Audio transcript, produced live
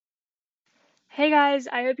Hey guys,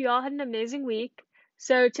 I hope you all had an amazing week.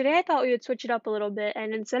 So today I thought we would switch it up a little bit,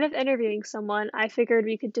 and instead of interviewing someone, I figured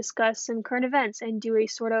we could discuss some current events and do a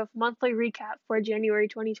sort of monthly recap for January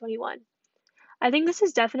 2021. I think this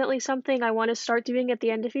is definitely something I want to start doing at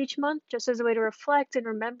the end of each month, just as a way to reflect and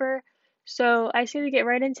remember. So I say we get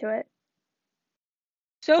right into it.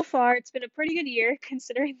 So far, it's been a pretty good year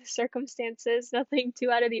considering the circumstances, nothing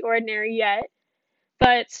too out of the ordinary yet.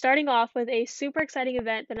 But starting off with a super exciting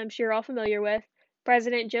event that I'm sure you're all familiar with,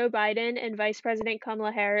 President Joe Biden and Vice President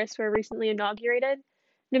Kamala Harris were recently inaugurated.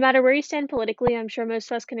 No matter where you stand politically, I'm sure most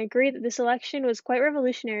of us can agree that this election was quite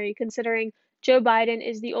revolutionary, considering Joe Biden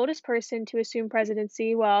is the oldest person to assume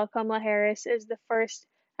presidency, while Kamala Harris is the first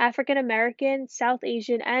African American, South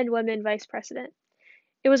Asian, and women vice president.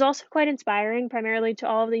 It was also quite inspiring, primarily to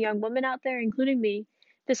all of the young women out there, including me.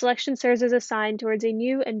 This election serves as a sign towards a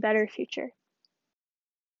new and better future.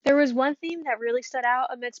 There was one theme that really stood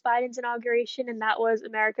out amidst Biden's inauguration, and that was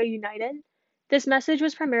America United. This message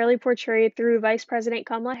was primarily portrayed through Vice President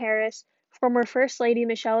Kamala Harris, former First Lady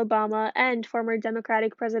Michelle Obama, and former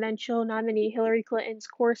Democratic presidential nominee Hillary Clinton's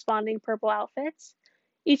corresponding purple outfits.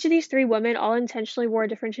 Each of these three women all intentionally wore a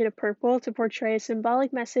different shade of purple to portray a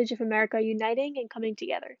symbolic message of America uniting and coming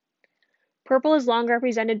together. Purple is long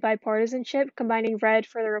represented by partisanship, combining red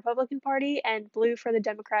for the Republican Party and blue for the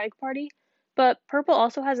Democratic Party. But purple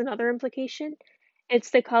also has another implication. It's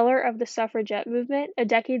the color of the suffragette movement, a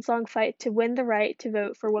decades long fight to win the right to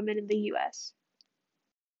vote for women in the US.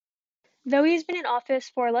 Though he's been in office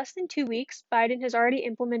for less than 2 weeks, Biden has already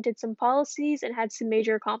implemented some policies and had some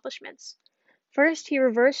major accomplishments. First, he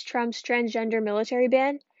reversed Trump's transgender military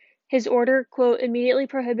ban. His order, quote, immediately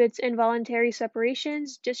prohibits involuntary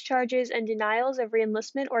separations, discharges, and denials of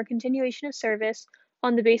reenlistment or continuation of service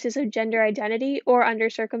on the basis of gender identity or under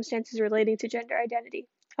circumstances relating to gender identity,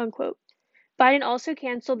 unquote. Biden also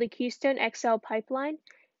canceled the Keystone XL pipeline,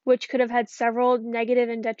 which could have had several negative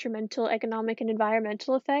and detrimental economic and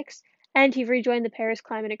environmental effects, and he rejoined the Paris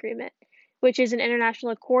Climate Agreement, which is an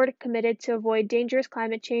international accord committed to avoid dangerous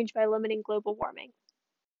climate change by limiting global warming.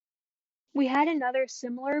 We had another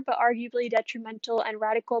similar but arguably detrimental and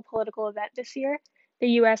radical political event this year, the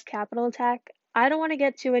US Capitol attack. I don't want to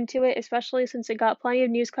get too into it, especially since it got plenty of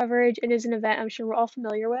news coverage and is an event I'm sure we're all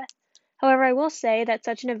familiar with. However, I will say that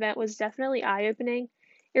such an event was definitely eye opening.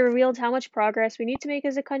 It revealed how much progress we need to make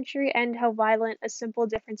as a country and how violent a simple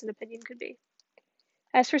difference in opinion could be.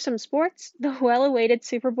 As for some sports, the well awaited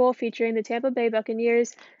Super Bowl featuring the Tampa Bay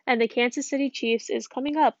Buccaneers and the Kansas City Chiefs is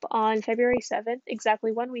coming up on February 7th,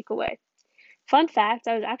 exactly 1 week away. Fun fact,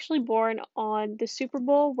 I was actually born on the Super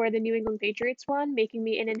Bowl where the New England Patriots won, making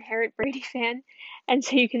me an inherent Brady fan, and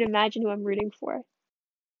so you can imagine who I'm rooting for.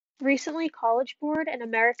 Recently, College Board, an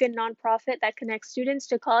American nonprofit that connects students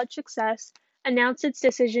to college success, announced its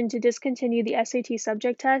decision to discontinue the SAT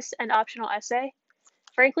subject test and optional essay.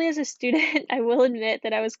 Frankly, as a student, I will admit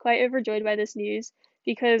that I was quite overjoyed by this news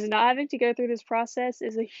because not having to go through this process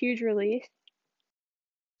is a huge relief.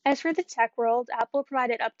 As for the tech world, Apple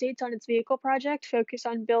provided updates on its vehicle project focused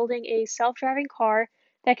on building a self-driving car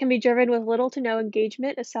that can be driven with little to no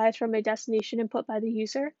engagement aside from a destination input by the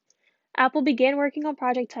user. Apple began working on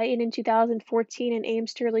Project Titan in 2014 and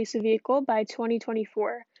aims to release a vehicle by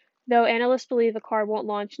 2024, though analysts believe the car won't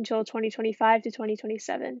launch until 2025 to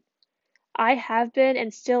 2027. I have been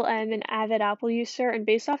and still am an avid Apple user, and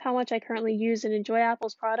based off how much I currently use and enjoy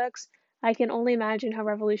Apple's products, I can only imagine how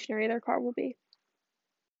revolutionary their car will be.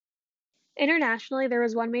 Internationally, there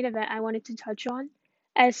was one main event I wanted to touch on.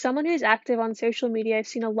 As someone who's active on social media, I've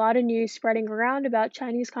seen a lot of news spreading around about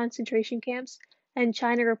Chinese concentration camps and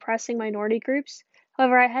China repressing minority groups.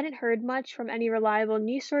 However, I hadn't heard much from any reliable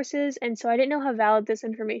news sources, and so I didn't know how valid this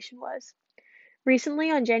information was. Recently,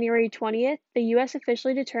 on January 20th, the US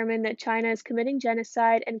officially determined that China is committing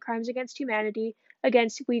genocide and crimes against humanity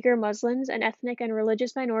against Uyghur Muslims and ethnic and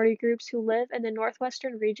religious minority groups who live in the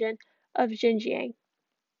northwestern region of Xinjiang.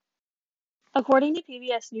 According to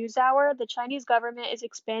PBS NewsHour, the Chinese government is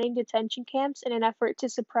expanding detention camps in an effort to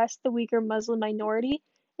suppress the Uyghur Muslim minority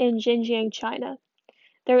in Xinjiang, China.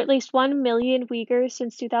 There are at least 1 million Uyghurs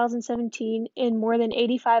since 2017 in more than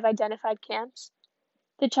 85 identified camps.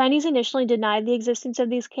 The Chinese initially denied the existence of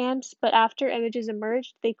these camps, but after images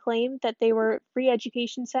emerged, they claimed that they were re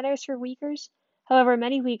education centers for Uyghurs. However,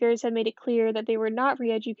 many Uyghurs have made it clear that they were not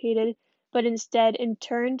re educated, but instead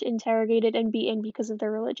interned, interrogated, and beaten because of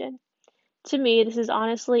their religion. To me, this is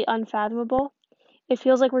honestly unfathomable. It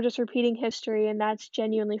feels like we're just repeating history, and that's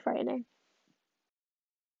genuinely frightening.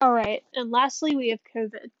 All right, and lastly, we have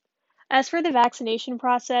COVID. As for the vaccination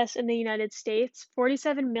process in the United States,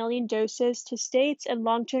 47 million doses to states and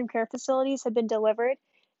long term care facilities have been delivered,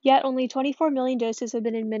 yet only 24 million doses have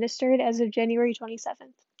been administered as of January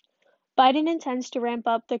 27th. Biden intends to ramp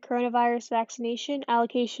up the coronavirus vaccination,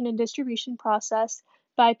 allocation, and distribution process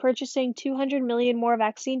by purchasing 200 million more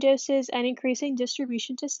vaccine doses and increasing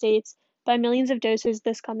distribution to states by millions of doses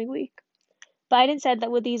this coming week. Biden said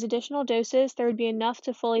that with these additional doses, there would be enough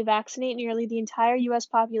to fully vaccinate nearly the entire U.S.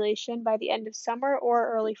 population by the end of summer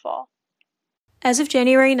or early fall. As of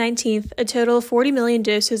January 19th, a total of 40 million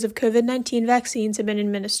doses of COVID-19 vaccines have been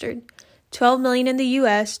administered. 12 million in the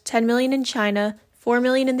U.S., 10 million in China, 4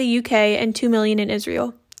 million in the UK, and 2 million in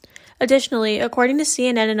Israel. Additionally, according to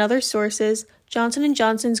CNN and other sources, Johnson &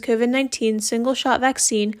 Johnson's COVID-19 single-shot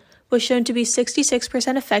vaccine was shown to be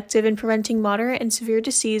 66% effective in preventing moderate and severe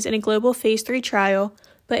disease in a global Phase 3 trial,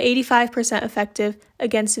 but 85% effective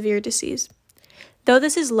against severe disease. Though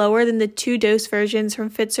this is lower than the two-dose versions from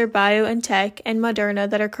Pfizer BioNTech and Moderna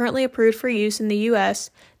that are currently approved for use in the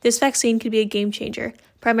U.S., this vaccine could be a game-changer,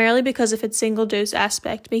 primarily because of its single-dose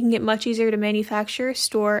aspect, making it much easier to manufacture,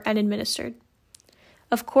 store, and administer.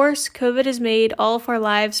 Of course, COVID has made all of our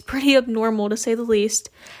lives pretty abnormal, to say the least,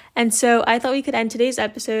 and so I thought we could end today's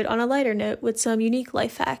episode on a lighter note with some unique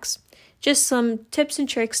life hacks. Just some tips and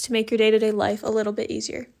tricks to make your day-to-day life a little bit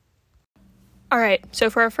easier. Alright, so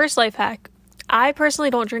for our first life hack, I personally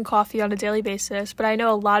don't drink coffee on a daily basis, but I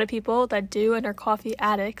know a lot of people that do and are coffee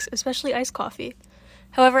addicts, especially iced coffee.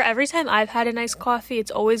 However, every time I've had an iced coffee,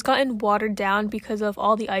 it's always gotten watered down because of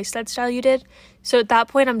all the ice that's diluted. So at that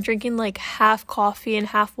point, I'm drinking like half coffee and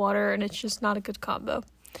half water, and it's just not a good combo.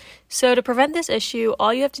 So to prevent this issue,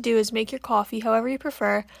 all you have to do is make your coffee however you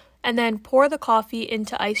prefer, and then pour the coffee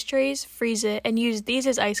into ice trays, freeze it, and use these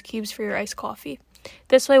as ice cubes for your iced coffee.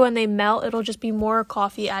 This way, when they melt, it'll just be more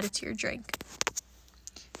coffee added to your drink.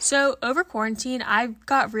 So over quarantine, I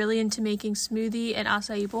got really into making smoothie and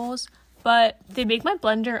acai bowls, but they make my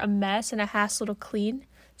blender a mess and a hassle to clean.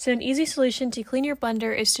 So an easy solution to clean your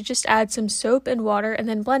blender is to just add some soap and water and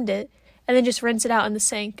then blend it, and then just rinse it out in the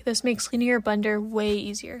sink. This makes cleaning your blender way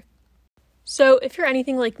easier. So if you're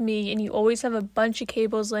anything like me and you always have a bunch of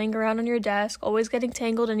cables laying around on your desk, always getting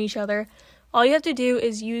tangled in each other, all you have to do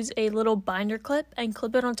is use a little binder clip and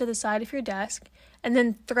clip it onto the side of your desk, and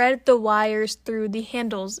then thread the wires through the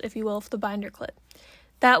handles, if you will, of the binder clip.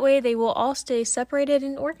 That way they will all stay separated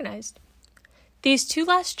and organized. These two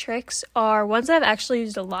last tricks are ones that I've actually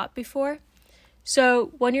used a lot before.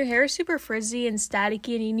 So when your hair is super frizzy and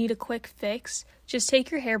staticky and you need a quick fix, just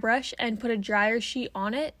take your hairbrush and put a dryer sheet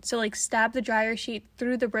on it. So like stab the dryer sheet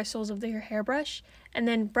through the bristles of your hairbrush and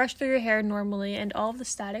then brush through your hair normally and all of the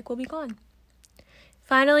static will be gone.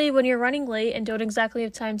 Finally, when you're running late and don't exactly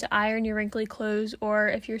have time to iron your wrinkly clothes, or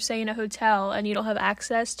if you're staying in a hotel and you don't have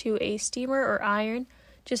access to a steamer or iron,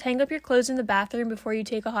 just hang up your clothes in the bathroom before you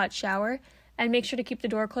take a hot shower, and make sure to keep the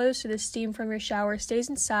door closed so the steam from your shower stays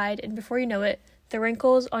inside, and before you know it, the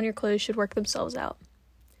wrinkles on your clothes should work themselves out.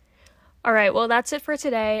 Alright, well that's it for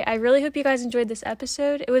today. I really hope you guys enjoyed this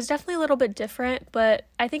episode. It was definitely a little bit different, but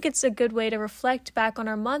I think it's a good way to reflect back on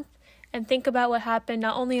our month and think about what happened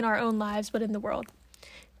not only in our own lives, but in the world.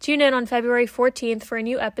 Tune in on February 14th for a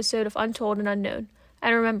new episode of Untold and Unknown.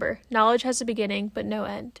 And remember, knowledge has a beginning, but no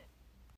end.